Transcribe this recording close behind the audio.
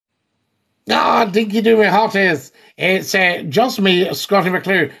Ah, dinky do me hotties. It's just me, Scotty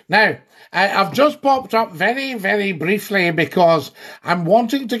McClue. Now, I've just popped up very, very briefly because I'm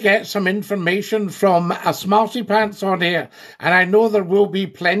wanting to get some information from a Smarty Pants on here, and I know there will be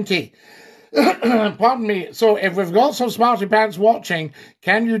plenty. Pardon me. So if we've got some Smarty Pants watching,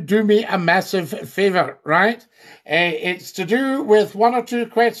 can you do me a massive favour, right? It's to do with one or two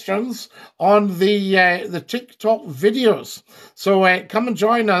questions on the TikTok videos. So come and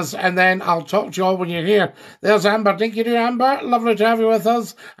join us, and then I'll talk to you all when you're here. There's Amber. Dinky do, Amber. Lovely to have you with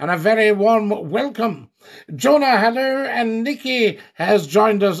us, and a very warm welcome. Jonah, hello, and Nikki has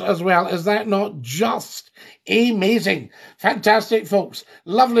joined us as well. Is that not just amazing? Fantastic, folks.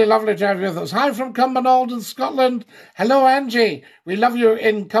 Lovely, lovely to have you with us. Hi from Cumbernauld in Scotland. Hello, Angie. We love you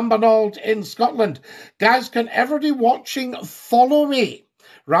in Cumbernauld in Scotland. Guys, can everybody watching follow me?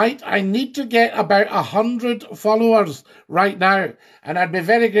 Right, I need to get about 100 followers right now, and I'd be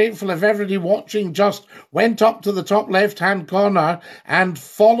very grateful if everybody watching just went up to the top left-hand corner and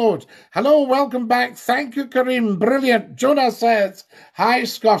followed. Hello, welcome back. Thank you, Kareem. Brilliant. Jonah says, hi,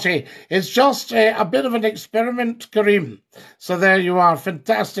 Scotty. It's just a bit of an experiment, Kareem. So there you are.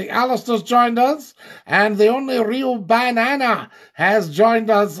 Fantastic. Alistair's joined us, and the only real banana has joined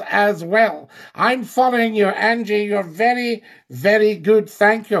us as well. I'm following you, Angie. You're very, very good.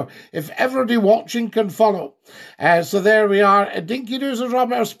 Thank you. If everybody watching can follow. So there we are. Dinky Doos and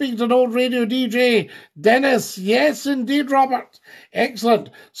Robert are speaking to an old radio DJ. Dennis. Yes, indeed, Robert.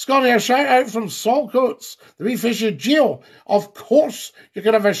 Excellent. Scotty, a shout out from Saltcoats. The wee fishy Geo. Of course you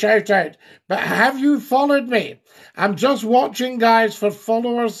can have a shout out. But have you followed me? I'm just watching, guys, for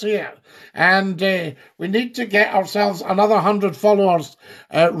followers here. And we need to get ourselves another 100 followers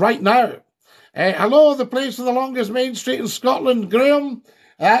right now. Hello, the place of the longest main street in Scotland, Graham.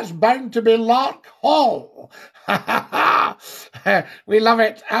 That's bound to be Lark Hall. We love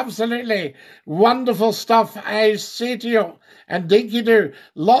it. Absolutely. Wonderful stuff, I say to you. And dinky do.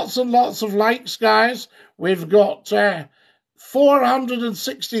 Lots and lots of likes, guys. We've got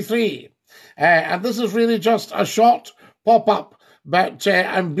 463. And this is really just a short pop-up. But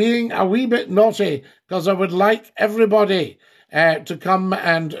I'm being a wee bit naughty because I would like everybody to come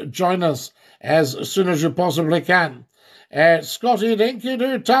and join us as soon as you possibly can. Scotty, dinky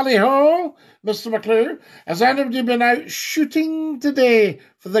do, tally-ho, Mr. McClue. Has anybody been out shooting today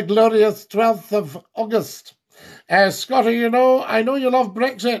for the glorious 12th of August? Scotty, I know you love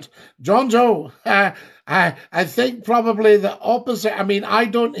Brexit. John Joe, I think probably the opposite. I mean, I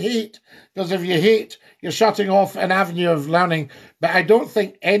don't hate, because if you hate, you're shutting off an avenue of learning. But I don't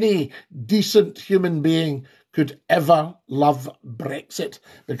think any decent human being could ever love Brexit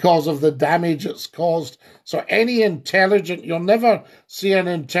because of the damage it's caused. So you'll never see an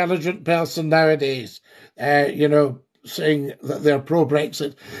intelligent person nowadays, saying that they're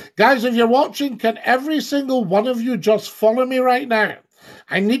pro-Brexit. Guys, if you're watching, can every single one of you just follow me right now?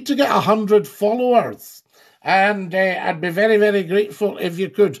 I need to get 100 followers. And I'd be very, very grateful if you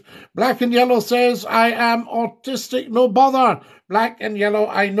could. Black and Yellow says, I am autistic, no bother. Black and Yellow,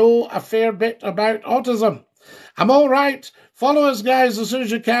 I know a fair bit about autism. I'm all right. Follow us, guys, as soon as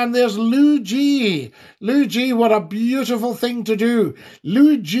you can. There's Lou G. Lou G, what a beautiful thing to do.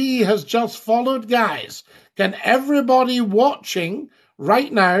 Lou G has just followed, guys. Can everybody watching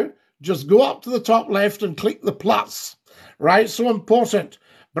right now just go up to the top left and click the plus? Right, so important.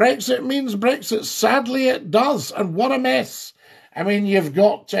 Brexit means Brexit. Sadly, it does. And what a mess. I mean, you've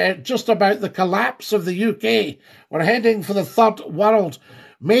got just about the collapse of the UK. We're heading for the third world.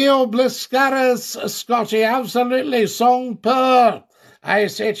 Meo Bliscaris, Scotty, absolutely. Song per. I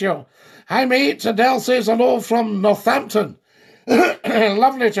say to you. Hi, mate. Adele says hello from Northampton.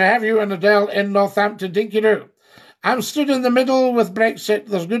 Lovely to have you and Adele in Northampton. Dinky-doo. I'm stood in the middle with Brexit.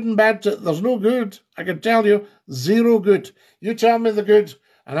 There's good and bad. There's no good. I can tell you, zero good. You tell me the good,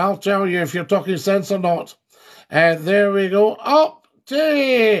 and I'll tell you if you're talking sense or not. There we go. Up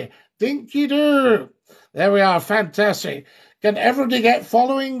to dinky-doo. There we are. Fantastic. Can everybody get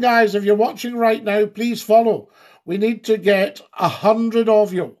following, guys? If you're watching right now, please follow. We need to get 100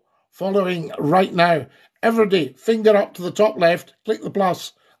 of you following right now. Everybody, finger up to the top left, click the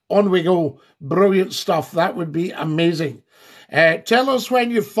plus. On we go. Brilliant stuff. That would be amazing. Tell us when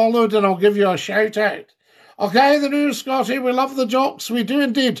you've followed and I'll give you a shout out. Okay, the news, Scotty. We love the jocks. We do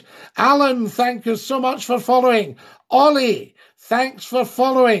indeed. Alan, thank you so much for following. Ollie, thanks for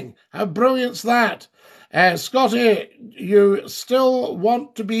following. How brilliant's that? Scotty, you still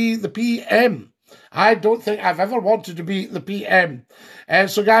want to be the PM. I don't think I've ever wanted to be the PM.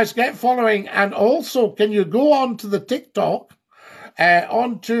 So, guys, get following. And also, can you go on to the TikTok,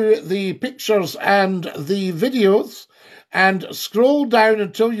 onto the pictures and the videos, and scroll down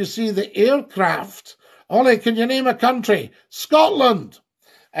until you see the aircraft. Ollie, can you name a country? Scotland.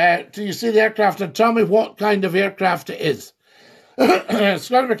 Do you see the aircraft and tell me what kind of aircraft it is?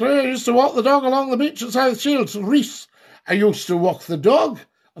 Scotty McClure used to walk the dog along the beach at South Shields. Reese, I used to walk the dog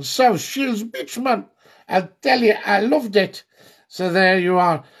on South Shields Beach, man. I'll tell you, I loved it. So there you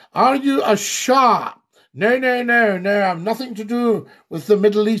are. Are you a Shah? No, I've nothing to do with the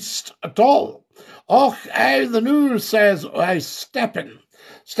Middle East at all. Och, the news says, Steppen.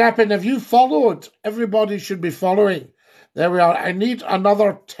 Steppen, have you followed? Everybody should be following. There we are. I need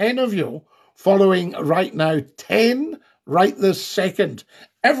another 10 of you following right now. 10 right this second.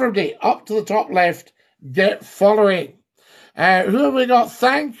 Everybody up to the top left, get following. Who have we got?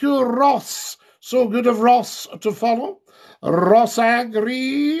 Thank you, Ross. So good of Ross to follow. Ross, I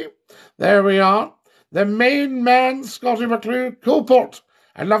agree. There we are. The main man, Scotty McClure, Coalport.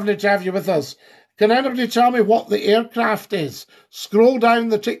 Lovely to have you with us. Can anybody tell me what the aircraft is? Scroll down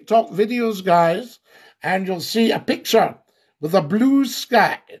the TikTok videos, guys, and you'll see a picture with a blue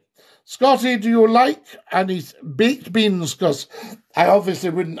sky. Scotty, do you like any baked beans? Because I obviously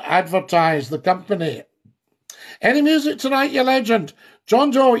wouldn't advertise the company. Any music tonight, you legend?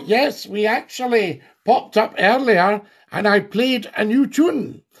 John Joe, yes, we actually popped up earlier and I played a new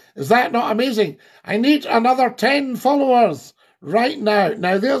tune. Is that not amazing? I need another 10 followers right now.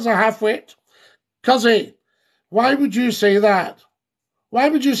 Now, there's a half-wit. Cuzzy, why would you say that? Why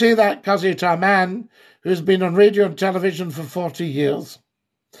would you say that, Cuzzy, to a man who's been on radio and television for 40 years?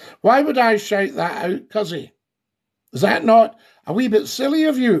 Why would I shout that out, Cuzzy? Is that not a wee bit silly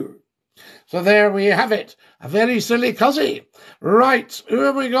of you? So there we have it. A very silly Cuzzy. Right, who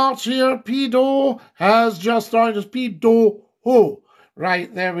have we got here? Pedo has just joined us. Pedo-ho.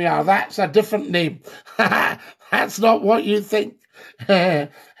 Right, there we are. That's a different name. That's not what you think. Now,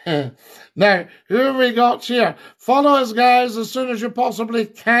 who have we got here? Follow us, guys, as soon as you possibly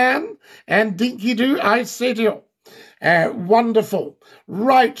can. And dinky-doo, I say to you. Wonderful.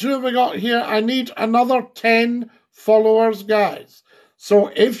 Right, who have we got here? I need another 10 followers, guys.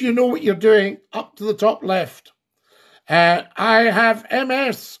 So if you know what you're doing, up to the top left. I have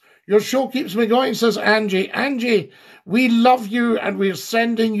MS. Your show keeps me going, says Angie. Angie, we love you and we're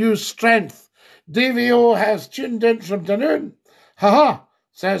sending you strength. Davey O has tuned in from Dunoon. Ha,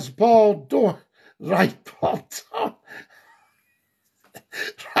 says Paul Do. Right, Paul Do.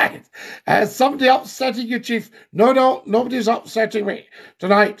 Right. Somebody upsetting you, Chief? No, nobody's upsetting me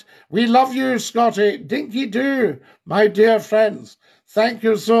tonight. We love you, Scotty. Dinky-doo, my dear friends. Thank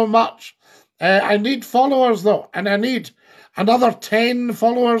you so much. I need followers, though, and I need another 10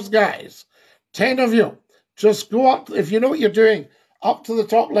 followers, guys. 10 of you. Just go up, if you know what you're doing, up to the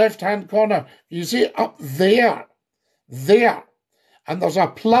top left-hand corner. You see it up there. There. And there's a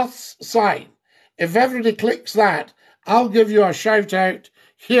plus sign. If everybody clicks that, I'll give you a shout-out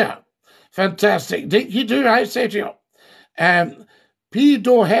here. Fantastic. Dinky-doo, I say to you. P.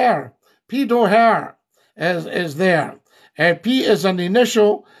 Doher is there. P is an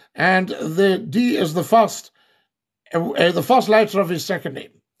initial, and the D is the first letter of his second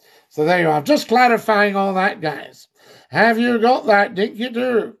name. So there you are. Just clarifying all that, guys. Have you got that?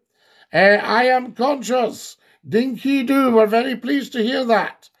 Dinky-doo. I am conscious. Dinky-doo. We're very pleased to hear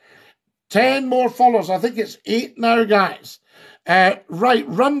that. 10 more followers. I think it's 8 now, guys. Right,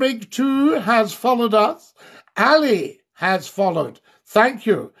 Runrig2 has followed us. Ali has followed. Thank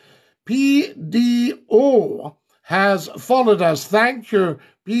you. PDO has followed us. Thank you,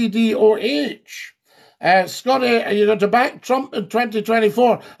 PDOH. Scotty, are you going to back Trump in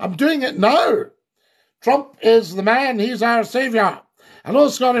 2024? I'm doing it now. Trump is the man. He's our saviour. Hello,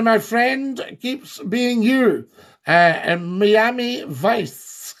 Scotty, my friend. Keeps being you. And Miami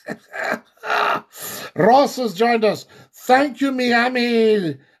Vice. Ross has joined us. Thank you,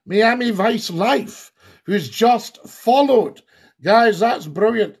 Miami Vice Life, who's just followed. Guys, that's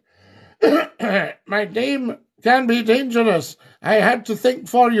brilliant. My name can be dangerous. I had to think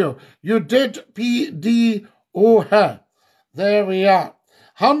for you. You did PDO. There we are.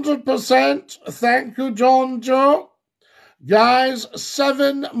 100%. Thank you, John Joe. Guys,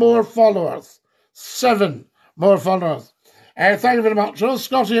 7 more followers. 7 more followers. Thank you very much. Hello,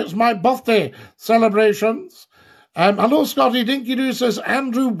 Scotty. It's my birthday celebrations. Hello, Scotty. Dinky-doo says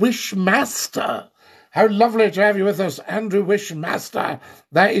Andrew Wishmaster. How lovely to have you with us, Andrew Wishmaster.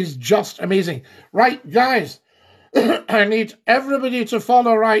 That is just amazing. Right, guys, I need everybody to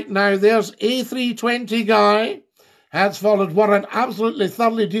follow right now. There's A320 guy has followed. What an absolutely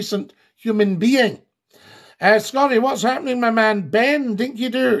thoroughly decent human being. Scotty, what's happening, my man? Ben,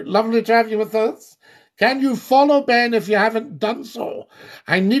 Dinky-doo, lovely to have you with us. Can you follow Ben if you haven't done so?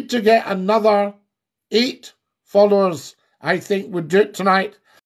 I need to get another 8 followers I think would do it tonight.